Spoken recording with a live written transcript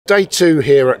day 2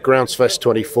 here at GroundsFest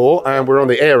 24, and we're on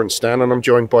the Ariens stand, and I'm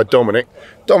joined by Dominic.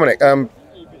 Dominic,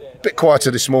 bit quieter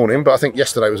this morning, but I think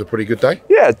yesterday was a pretty good day.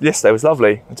 Yeah, yesterday was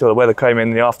lovely until the weather came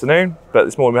in the afternoon. But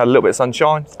this morning we had a little bit of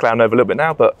sunshine. It's clouding over a little bit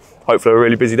now, but hopefully a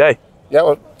really busy day. Yeah,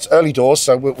 well, it's early doors,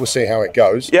 so we'll see how it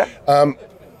goes. Yeah.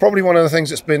 Probably one of the things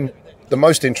that's been the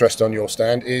most interest on your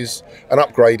stand is an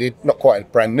upgraded, not quite a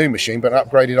brand new machine, but an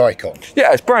upgraded IKON.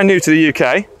 Yeah, it's brand new to the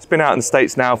UK. It's been out in the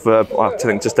States now for, well, I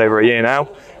think just over a year now,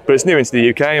 but it's new into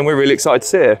the UK and we're really excited to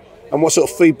see it. And what sort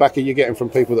of feedback are you getting from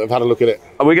people that have had a look at it?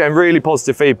 We're getting really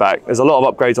positive feedback. There's a lot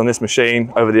of upgrades on this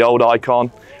machine over the old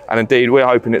IKON, and indeed we're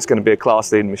hoping it's going to be a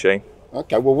class-leading machine.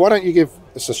 Okay, well, why don't you give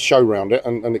us a show round it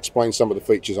and explain some of the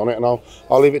features on it, and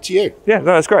I'll leave it to you. Yeah,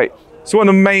 no, that's great. So one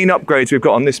of the main upgrades we've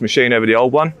got on this machine over the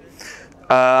old one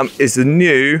is the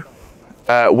new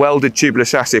welded tubular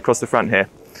chassis across the front here.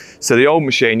 So the old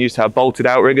machine used to have bolted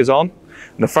outriggers on,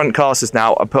 and the front casters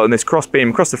now are put on this cross beam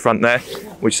across the front there,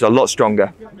 which is a lot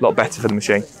stronger, a lot better for the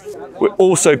machine. We've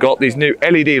also got these new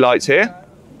LED lights here,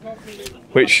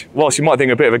 which, whilst you might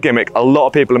think a bit of a gimmick, a lot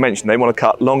of people have mentioned they want to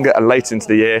cut longer and later into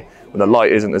the year when the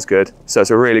light isn't as good. So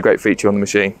it's a really great feature on the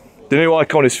machine. The new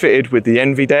IKON is fitted with the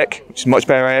Envy deck, which is much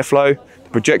better airflow. The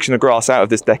projection of grass out of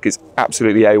this deck is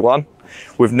absolutely A1.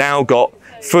 We've now got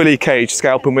fully caged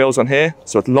scalping wheels on here,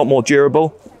 so it's a lot more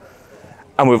durable.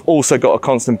 And we've also got a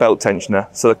constant belt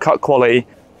tensioner, so the cut quality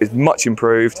is much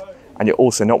improved, and you're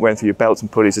also not wearing through your belts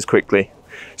and pulleys as quickly.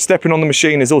 Stepping on the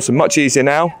machine is also much easier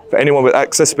now for anyone with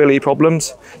accessibility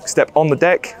problems. Step on the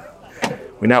deck.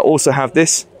 We now also have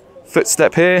this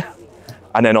footstep here,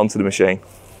 and then onto the machine.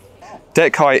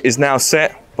 Deck height is now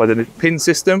set by the pin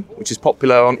system, which is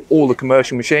popular on all the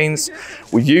commercial machines.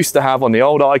 We used to have on the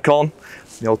old IKON,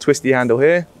 the old twisty handle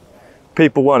here.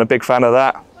 People weren't a big fan of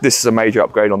that. This is a major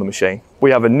upgrade on the machine. We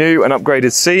have a new and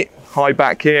upgraded seat, high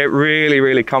back here,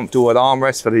 really comfortable with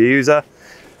armrests for the user.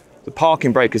 The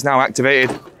parking brake is now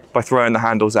activated by throwing the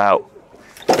handles out.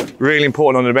 Really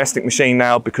important on a domestic machine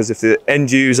now, because if the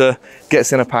end user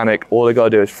gets in a panic, all they gotta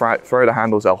do is throw the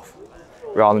handles off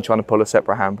rather than trying to pull a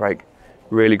separate handbrake.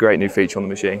 Really great new feature on the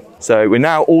machine. So we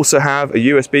now also have a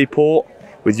USB port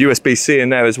with USB-C in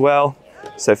there as well.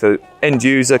 So the end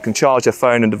user can charge their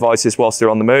phone and devices whilst they're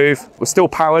on the move. We're still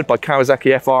powered by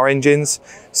Kawasaki FR engines,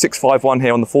 651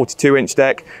 here on the 42-inch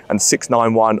deck and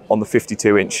 691 on the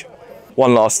 52-inch.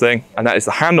 One last thing, and that is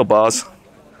the handlebars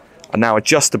are now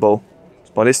adjustable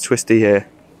by this twisty here.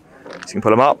 So you can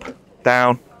put them up,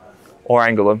 down, or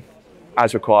angle them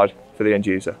as required for the end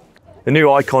user. The new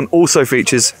IKON also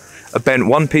features a bent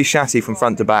one-piece chassis from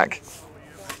front to back.